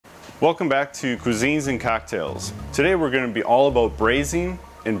Welcome back to Cuisines and Cocktails. Today we're going to be all about braising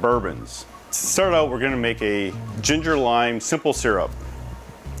and bourbons. To start out, we're going to make a ginger lime simple syrup.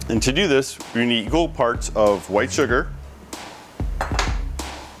 And to do this, we need equal parts of white sugar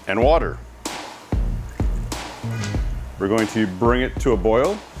and water. We're going to bring it to a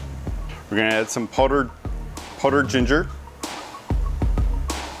boil. We're going to add some powdered ginger.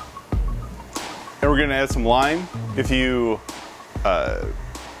 And we're going to add some lime. If you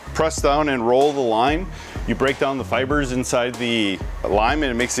press down and roll the lime, you break down the fibers inside the lime and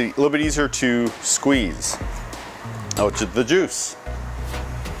it makes it a little bit easier to squeeze out the juice.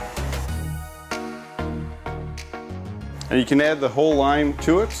 And you can add the whole lime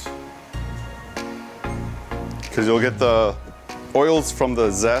to it because you'll get the oils from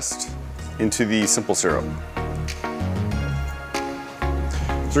the zest into the simple syrup.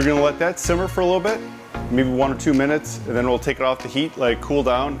 So we're gonna let that simmer for a little bit, maybe 1 or 2 minutes, and then we'll take it off the heat, let it cool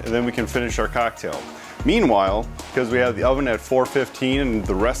down, and then we can finish our cocktail. Meanwhile, because we have the oven at 415 and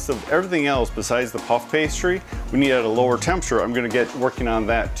the rest of everything else besides the puff pastry, we need at a lower temperature. I'm gonna get working on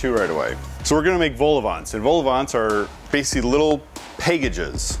that too right away. So we're gonna make vol au vents, and vol au vents are basically little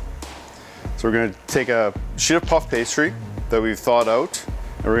packages. So we're gonna take a sheet of puff pastry that we've thawed out,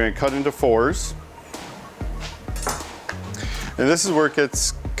 and we're gonna cut into 4s. And this is where it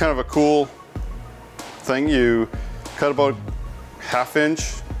gets kind of a cool thing. You cut about 1/2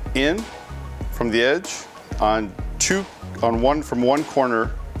 inch in from the edge from one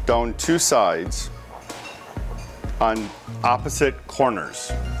corner down 2 sides on opposite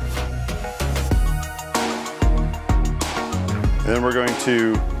corners. And then we're going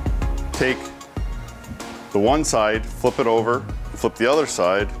to take the one side, flip it over, flip the other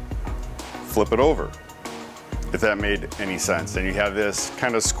side, flip it over. If that made any sense. And you have this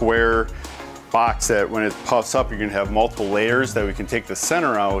kind of square box that when it puffs up, you're gonna have multiple layers that we can take the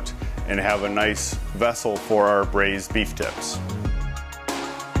center out and have a nice vessel for our braised beef tips.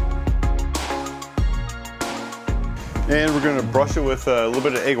 And we're gonna brush it with a little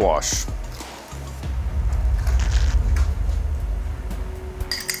bit of egg wash.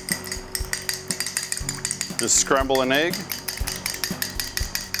 Just scramble an egg.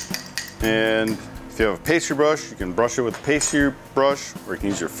 And if you have a pastry brush, you can brush it with a pastry brush, or you can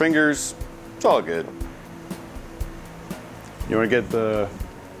use your fingers. It's all good. You want to get the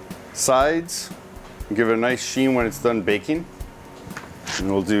sides and give it a nice sheen when it's done baking.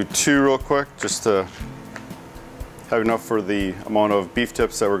 And we'll do 2 real quick just to have enough for the amount of beef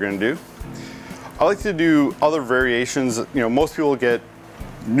tips that we're going to do. I like to do other variations. You know, most people get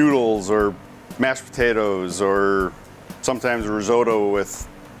noodles or mashed potatoes or sometimes risotto with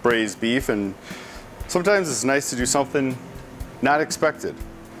braised beef, and sometimes it's nice to do something not expected.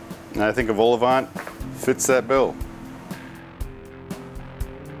 And I think a vol au vent fits that bill.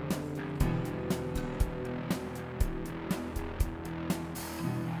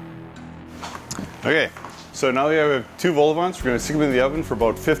 Okay, so now we have 2 vol au vents. We're going to stick them in the oven for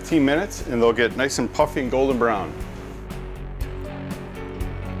about 15 minutes and they'll get nice and puffy and golden brown.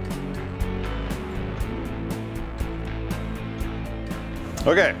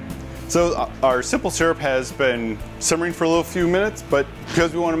 Okay, so our simple syrup has been simmering for a little few minutes, but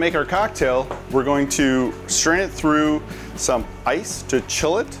because we want to make our cocktail, we're going to strain it through some ice to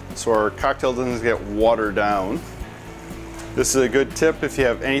chill it so our cocktail doesn't get watered down. This is a good tip if you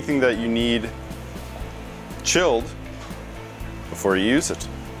have anything that you need chilled before you use it.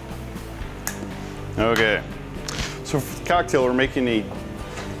 Okay, so for the cocktail, we're making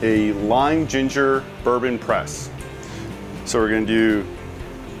a lime ginger bourbon press. So we're going to do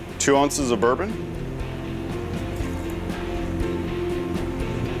 2 ounces of bourbon,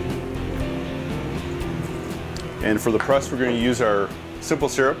 and for the press we're going to use our simple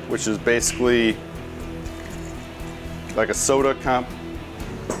syrup, which is basically like a soda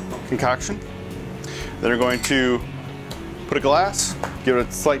concoction. Then we're going to put a glass, give it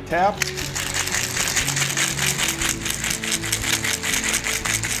a slight tap,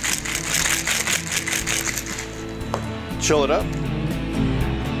 chill it up,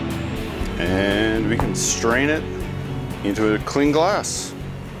 and we can strain it into a clean glass.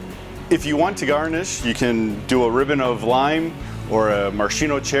 If you want to garnish, you can do a ribbon of lime or a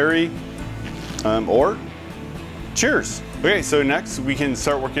maraschino cherry, or cheers. Okay, so next we can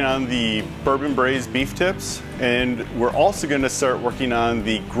start working on the bourbon braised beef tips, and we're also going to start working on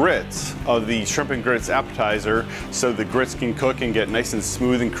the grits of the shrimp and grits appetizer so the grits can cook and get nice and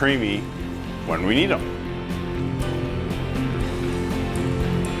smooth and creamy when we need them.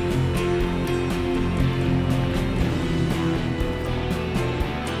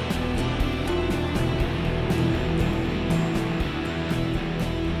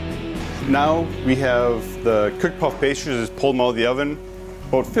 Now we have the cooked puff pastries. Just pulled them out of the oven.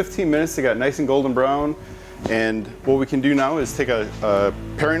 About 15 minutes, they got nice and golden brown. And what we can do now is take a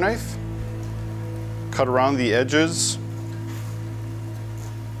paring knife, cut around the edges.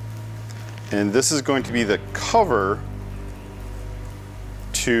 And this is going to be the cover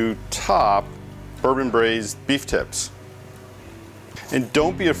to top bourbon braised beef tips. And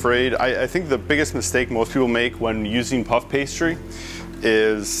don't be afraid. I think the biggest mistake most people make when using puff pastry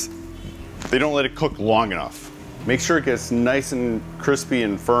is they don't let it cook long enough. Make sure it gets nice and crispy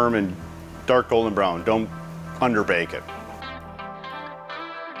and firm and dark golden brown. Don't underbake it.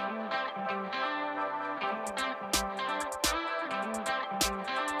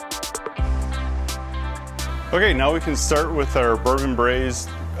 Okay, now we can start with our bourbon braised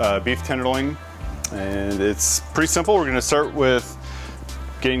beef tenderloin. And it's pretty simple. We're gonna start with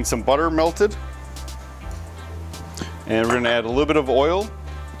getting some butter melted. And we're gonna add a little bit of oil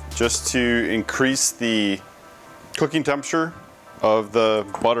just to increase the cooking temperature of the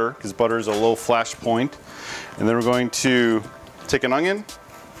butter, because butter is a low flash point. And then we're going to take an onion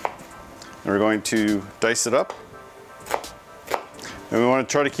and we're going to dice it up. And we want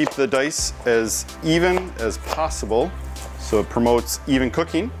to try to keep the dice as even as possible so it promotes even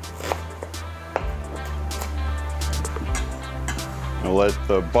cooking. We'll let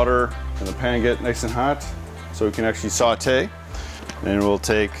the butter in the pan get nice and hot so we can actually saute. And we'll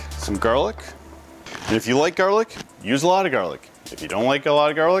take some garlic. And if you like garlic, use a lot of garlic. If you don't like a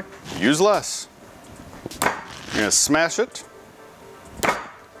lot of garlic, use less. You're gonna smash it.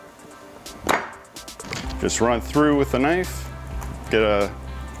 Just run through with the knife. Get a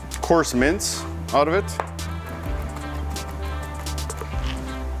coarse mince out of it.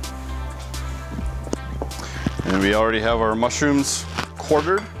 And we already have our mushrooms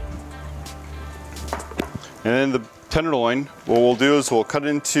quartered. And then the tenderloin, what we'll do is we'll cut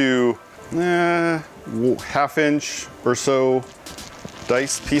into half-inch or so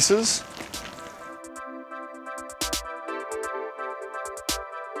diced pieces.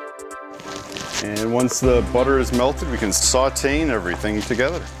 And once the butter is melted, we can saute everything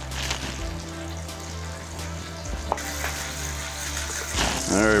together.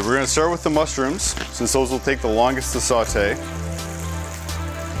 All right, we're gonna start with the mushrooms, since those will take the longest to saute.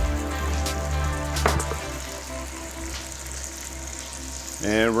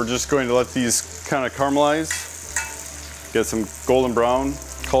 And we're just going to let these kind of caramelize, get some golden brown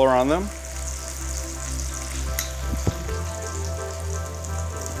color on them.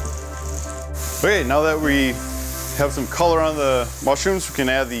 Okay, now that we have some color on the mushrooms, we can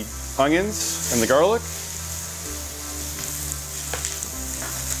add the onions and the garlic.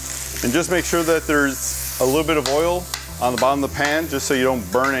 And just make sure that there's a little bit of oil on the bottom of the pan, just so you don't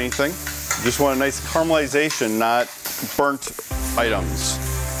burn anything. You just want a nice caramelization, not burnt items.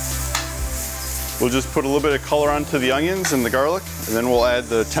 We'll just put a little bit of color onto the onions and the garlic, and then we'll add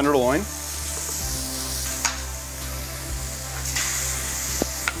the tenderloin.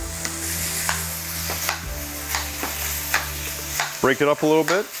 Break it up a little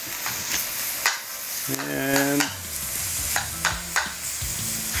bit. And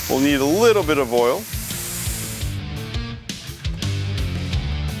we'll need a little bit of oil.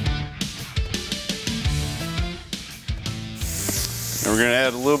 And we're going to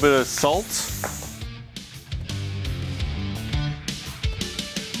add a little bit of salt.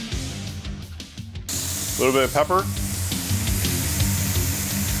 A little bit of pepper.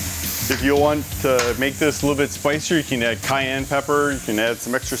 If you want to make this a little bit spicier, you can add cayenne pepper. You can add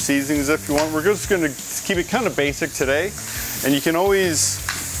some extra seasonings if you want. We're just going to keep it kind of basic today. And you can always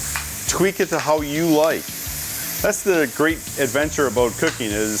tweak it to how you like. That's the great adventure about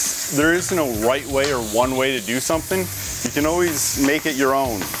cooking, is there is no right way or one way to do something. You can always make it your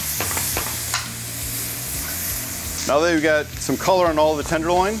own. Now that we've got some color on all the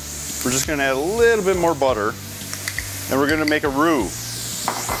tenderloin, we're just going to add a little bit more butter, and we're going to make a roux.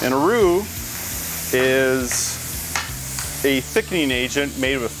 And a roux is a thickening agent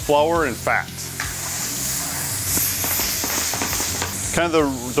made with flour and fat. Kind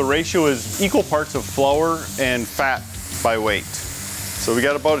of the ratio is equal parts of flour and fat by weight. So we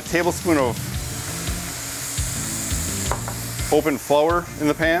got about a tablespoon of open flour in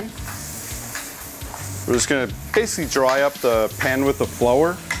the pan. We're just going to basically dry up the pan with the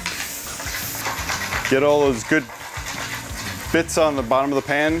flour. Get all those good bits on the bottom of the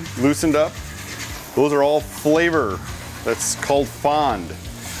pan loosened up. Those are all flavor. That's called fond.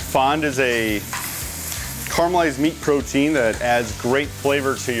 Fond is a caramelized meat protein that adds great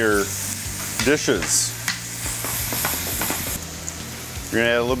flavor to your dishes. You're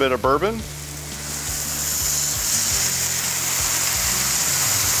gonna add a little bit of bourbon.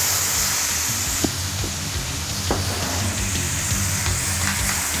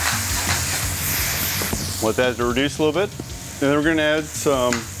 Let that reduce a little bit. And then we're gonna add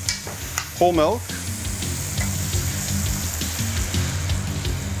some whole milk.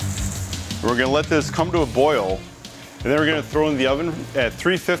 We're gonna let this come to a boil, and then we're gonna throw it in the oven at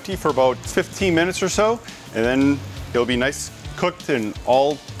 350 for about 15 minutes or so, and then it'll be nice cooked and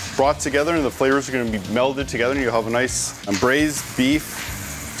all brought together, and the flavors are gonna be melded together, and you'll have a nice braised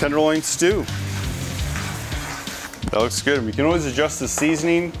beef tenderloin stew. That looks good. We can always adjust the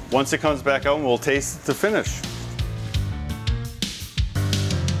seasoning once it comes back out, and we'll taste it to finish.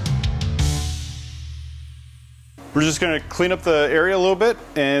 We're just gonna clean up the area a little bit,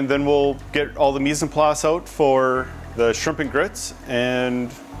 and then we'll get all the mise en place out for the shrimp and grits,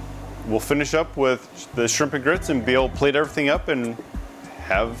 and we'll finish up with the shrimp and grits and be able to plate everything up and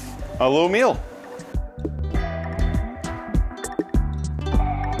have a little meal.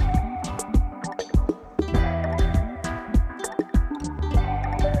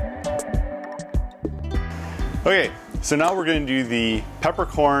 Okay, so now we're gonna do the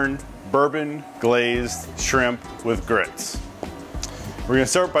peppercorn bourbon glazed shrimp with grits. We're gonna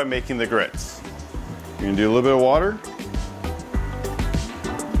start by making the grits. You're gonna do a little bit of water.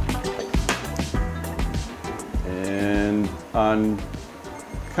 And on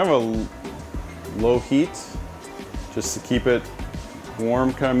kind of a low heat, just to keep it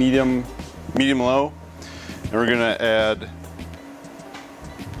warm, kind of medium low. And we're gonna add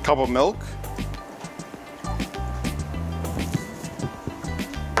a cup of milk.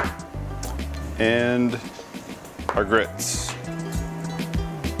 And our grits.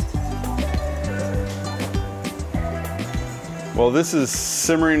 While this is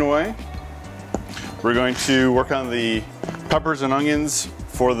simmering away, we're going to work on the peppers and onions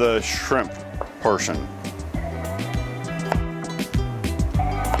for the shrimp portion.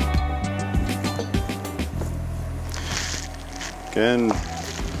 Again,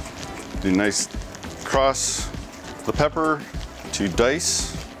 do nice cross the pepper to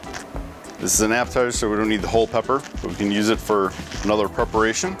dice. This is an appetizer, so we don't need the whole pepper, but we can use it for another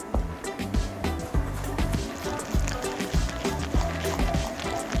preparation.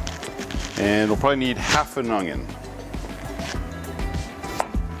 And we'll probably need half an onion.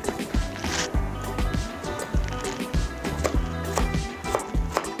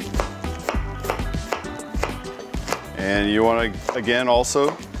 And you want to, again,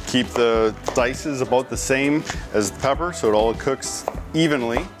 also keep the dices about the same as the pepper, so it all cooks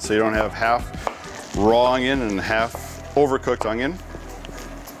evenly, so you don't have half raw onion and half overcooked onion.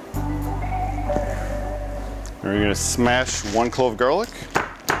 And we're gonna smash 1 clove of garlic.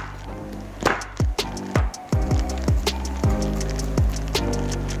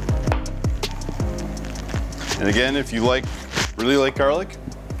 And again, if you really like garlic,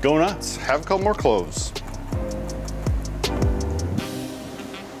 go nuts. Have a couple more cloves.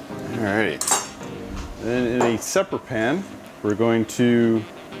 Alrighty. Then in a separate pan, we're going to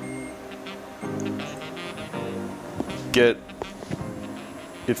get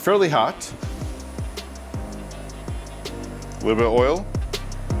it fairly hot. A little bit of oil.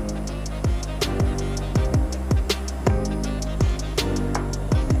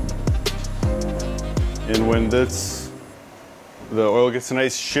 And when the oil gets a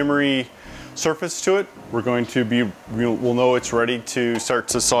nice shimmery surface to it, we're going to we'll know it's ready to start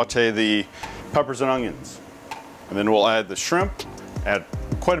to saute the peppers and onions. And then we'll add the shrimp, add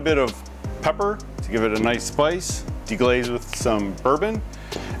quite a bit of pepper to give it a nice spice, deglaze with some bourbon,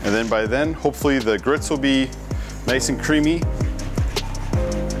 and then by then, hopefully the grits will be nice and creamy.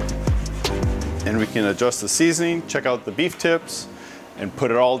 And we can adjust the seasoning, check out the beef tips, and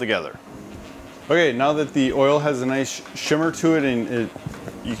put it all together. Okay, now that the oil has a nice shimmer to it and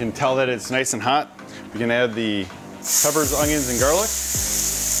you can tell that it's nice and hot, we can add the peppers, onions, and garlic.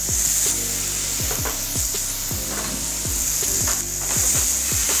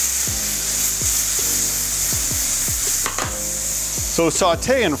 So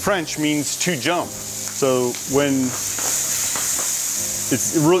sauté in French means to jump. So when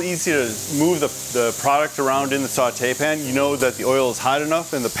it's real easy to move the product around in the sauté pan, you know that the oil is hot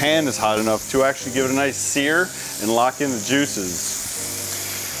enough and the pan is hot enough to actually give it a nice sear and lock in the juices.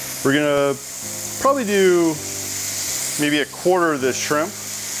 We're gonna probably do maybe a quarter of this shrimp.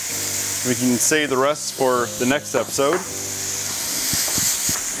 We can save the rest for the next episode.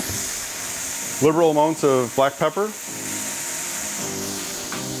 Liberal amounts of black pepper.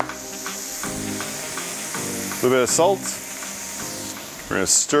 A little bit of salt. We're gonna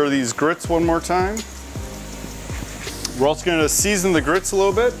stir these grits one more time. We're also gonna season the grits a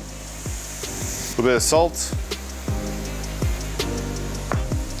little bit. A little bit of salt.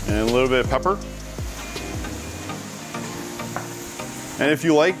 And a little bit of pepper. And if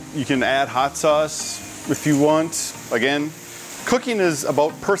you like, you can add hot sauce if you want. Again, cooking is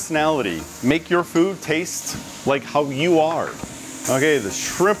about personality. Make your food taste like how you are. Okay, the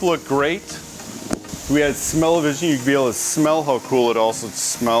shrimp look great. If we had smell-o-vision, you'd be able to smell how cool it also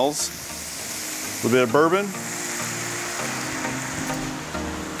smells. A little bit of bourbon.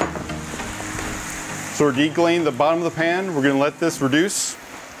 So we're deglaning the bottom of the pan. We're gonna let this reduce.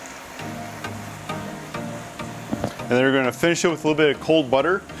 And then we're gonna finish it with a little bit of cold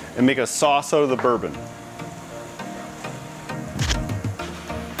butter and make a sauce out of the bourbon.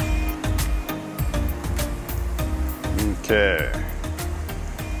 Okay.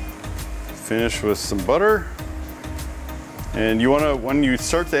 Finish with some butter. And you wanna, when you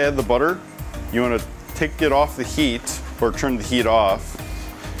start to add the butter, you wanna take it off the heat or turn the heat off.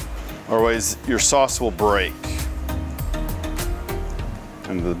 Otherwise, your sauce will break.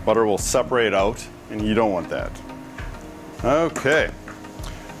 And the butter will separate out, and you don't want that. Okay.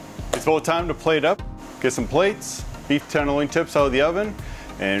 It's about time to plate up. Get some plates, beef tenderloin tips out of the oven,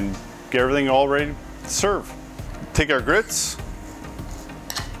 and get everything all ready to serve. Take our grits,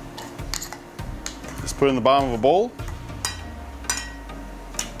 just put it in the bottom of a bowl.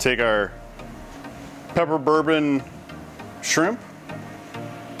 Take our pepper bourbon shrimp.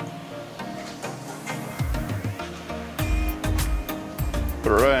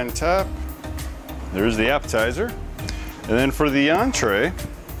 Put it right on top. There's the appetizer. And then for the entree,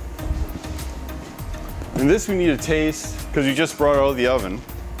 and this we need to taste because we just brought it out of the oven.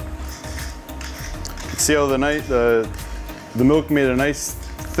 See how the milk made a nice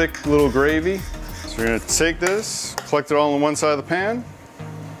thick little gravy? So we're gonna take this, collect it all on one side of the pan.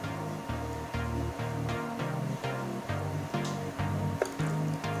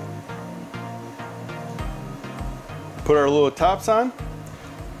 Put our little tops on.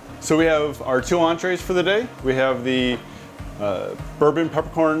 So we have our two entrees for the day. We have the bourbon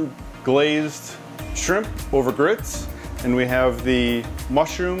peppercorn glazed shrimp over grits, and we have the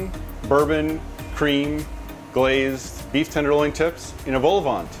mushroom bourbon cream glazed beef tenderloin tips in a vol au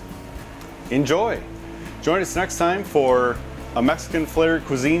vent. Enjoy. Join us next time for a Mexican flavored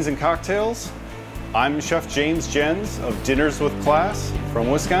cuisines and cocktails. I'm Chef James Jens of Dinners with Class from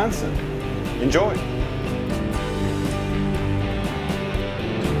Wisconsin. Enjoy.